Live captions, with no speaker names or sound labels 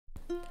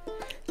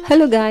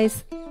Hello guys,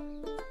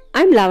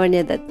 I'm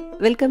Lavanya Dutt.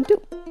 Welcome to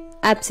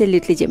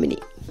Absolutely Gemini.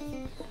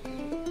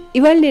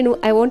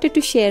 I wanted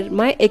to share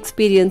my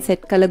experience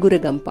at Kalagura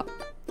Gampa.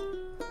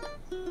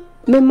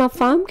 మేము మా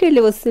ఫామ్కి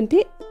వెళ్ళి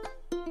వస్తుంటే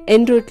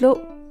ఎన్ రూట్లో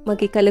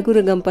మాకు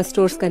Kalagura Gampa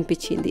స్టోర్స్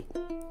కనిపించింది.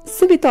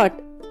 So we thought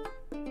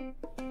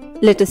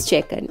let us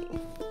check అని.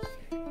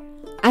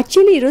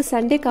 Actually ఈరోజు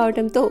Sunday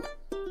కావడంతో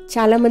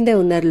చాలామందే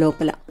ఉన్నారు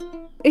లోపల.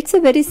 It's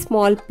a very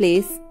small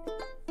place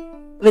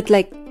with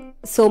like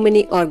so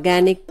many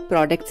organic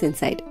products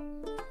inside.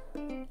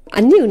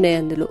 అన్నీ ఉన్నాయి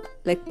అందులో,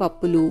 లైక్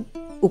పప్పులు,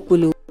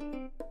 ఉప్పులు,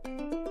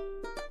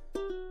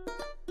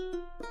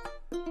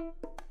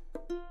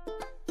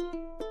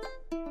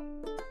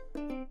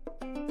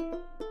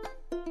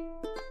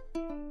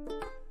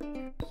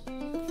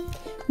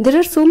 there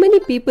are so many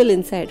people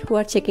inside who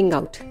are checking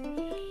out.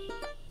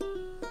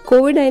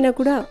 Covid అయినా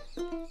కూడా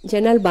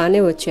జనాలు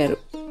బాగానే వచ్చారు.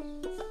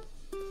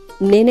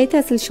 నేనైతే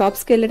అసలు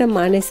షాప్స్కి వెళ్ళడం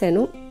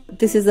మానేశాను.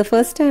 This is the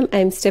first time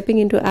I'm stepping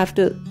in to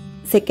after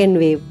second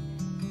wave.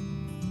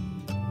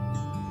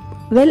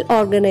 Well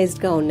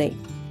ఆర్గనైజ్డ్గా ఉన్నాయి,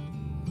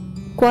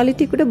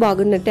 క్వాలిటీ కూడా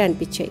బాగున్నట్టే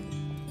అనిపించాయి.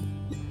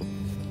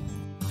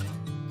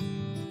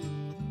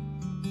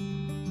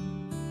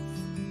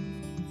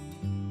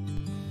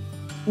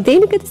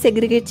 దేనికది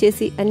సెగ్రిగేట్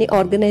చేసి అన్ని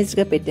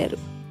ఆర్గనైజ్డ్గా పెట్టారు,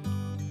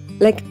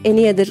 like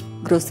any other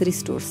grocery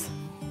stores.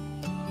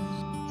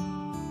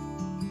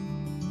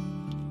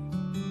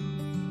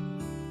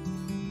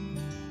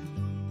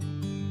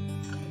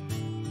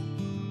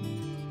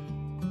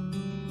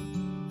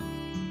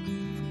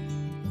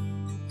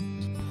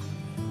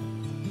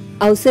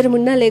 అవసరం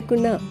ఉన్నా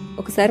లేకున్నా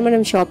ఒకసారి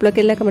మనం షాప్లోకి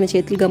వెళ్ళాక మన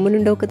చేతులు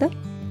గమ్మునుండవు కదా.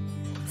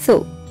 సో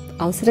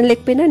అవసరం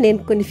లేకపోయినా నేను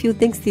కొన్ని ఫ్యూ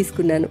థింగ్స్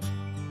తీసుకున్నాను.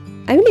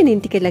 అవి నేను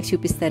ఇంటికి వెళ్ళాక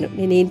చూపిస్తాను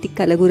నేను ఏంటి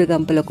కలగూర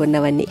గంపలో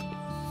కొన్నవన్నీ.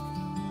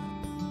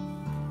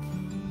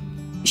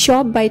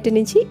 షాప్ బయట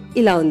నుంచి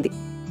ఇలా ఉంది.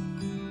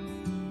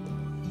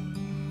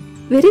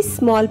 Very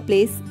small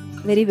place,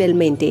 very well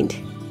maintained.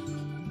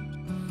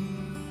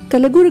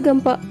 కలగూర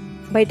గంప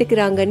బయటకి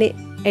రాగానే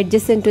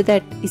అడ్జసెంట్ టు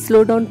దట్ ఈ స్లో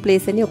డౌన్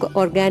ప్లేస్ అని ఒక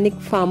ఆర్గానిక్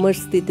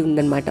ఫార్మర్స్ ఇది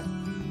ఉందన్నమాట.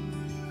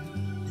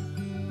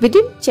 వి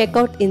డిడ్ంట్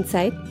చెక్అవుట్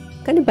ఇన్సైడ్,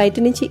 కానీ బయట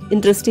నుంచి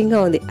ఇంట్రెస్టింగ్గా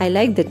ఉంది. I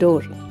like the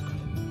door.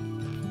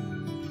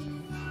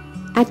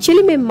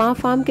 Actually మేము మా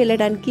ఫామ్కి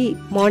వెళ్ళడానికి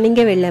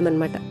మార్నింగే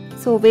వెళ్ళామన్నమాట.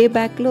 సో వే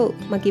బ్యాక్లో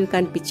మాకు ఇవి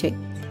కనిపించాయి.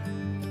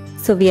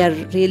 సో వీఆర్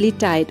రియలీ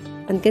టైర్డ్,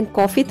 అందుకని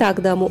కాఫీ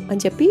తాగుదాము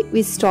అని చెప్పి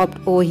వీ స్టాప్డ్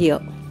ఓవర్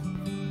హియర్.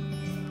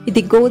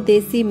 ఇది గో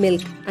దేశీ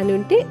మిల్క్ అని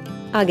ఉంటే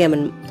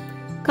ఆగామన్నాం.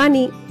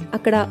 కానీ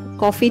అక్కడ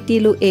కాఫీ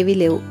టీలు ఏవీ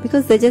లేవు,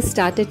 because they just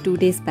started 2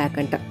 days back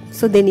అంట.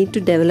 So they need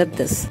to develop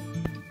this.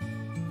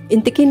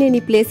 ఇంతకీ నేను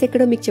ఈ ప్లేస్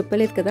ఎక్కడో మీకు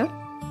చెప్పలేదు కదా.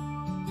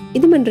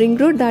 ఇది మన రింగ్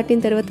రోడ్ దాటిన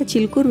తర్వాత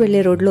చిలుకూరు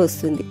వెళ్ళే రోడ్లో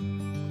వస్తుంది.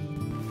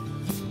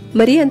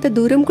 మరీ అంత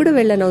దూరం కూడా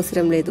వెళ్ళని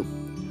అవసరం లేదు.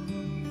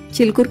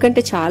 చిలుకూరు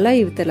కంటే చాలా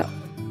ఇవతల.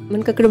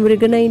 మనకు అక్కడ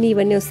మృగనైని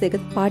ఇవన్నీ వస్తాయి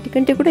కదా, వాటి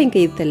కంటే కూడా ఇంకా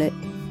ఇవతలే.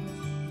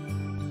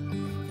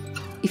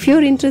 ఇఫ్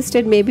యూర్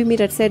ఇంట్రెస్టెడ్, మేబీ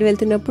మీరు అటు సైడ్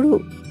వెళ్తున్నప్పుడు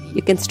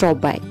you can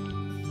stop by.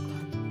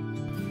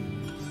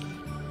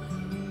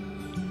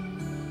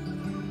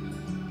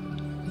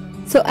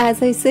 So as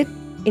I said,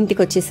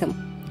 ఇంటికి వచ్చేసాం.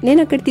 నేను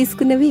అక్కడ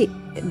తీసుకున్నవి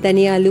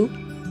ధనియాలు,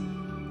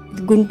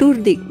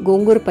 గుంటూరుది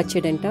గోంగూర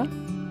పచ్చడి అంట,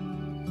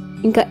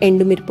 ఇంకా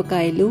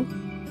ఎండుమిరపకాయలు,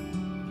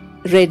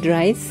 రెడ్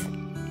రైస్,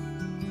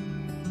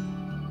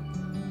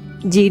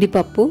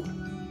 జీడిపప్పు,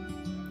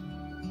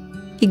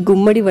 ఈ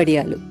గుమ్మడి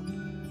వడియాలు.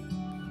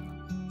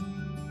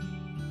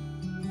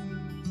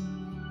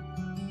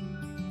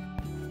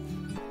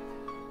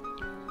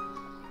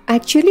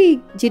 యాక్చువల్లీ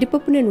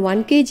జీడిపప్పు నేను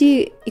 1 kg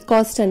ఈ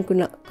కాస్ట్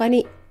అనుకున్నా,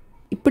 కానీ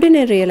ఇప్పుడే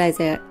నేను రియలైజ్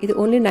అయ్యా ఇది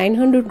only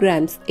 900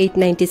 grams,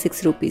 896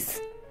 rupees.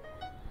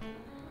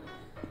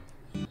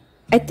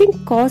 I think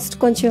cost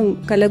కొంచెం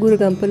కలగూర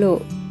గంపలో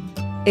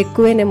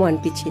ఎక్కువేనేమో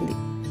అనిపించింది.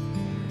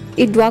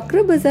 ఈ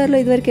డ్వాక్రా బజార్లో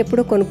ఇదివరకు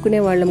ఎప్పుడో కొనుక్కునే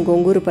వాళ్ళం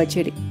గోంగూర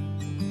పచ్చడి.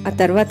 ఆ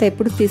తర్వాత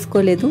ఎప్పుడు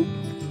తీసుకోలేదు.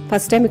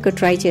 ఫస్ట్ టైం ఇక్కడ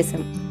ట్రై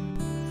చేసాం.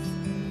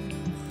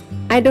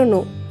 I don't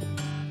know,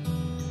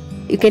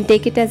 you can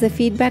take it as a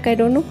feedback, I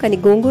don't know. కానీ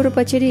గోంగూర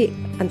పచ్చడి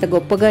అంత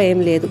గొప్పగా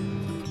ఏం లేదు,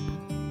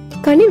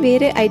 కానీ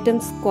వేరే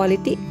ఐటమ్స్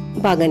క్వాలిటీ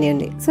బాగానే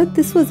ఉంది. So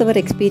this was our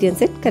experience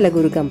at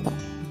కలగూర గంప.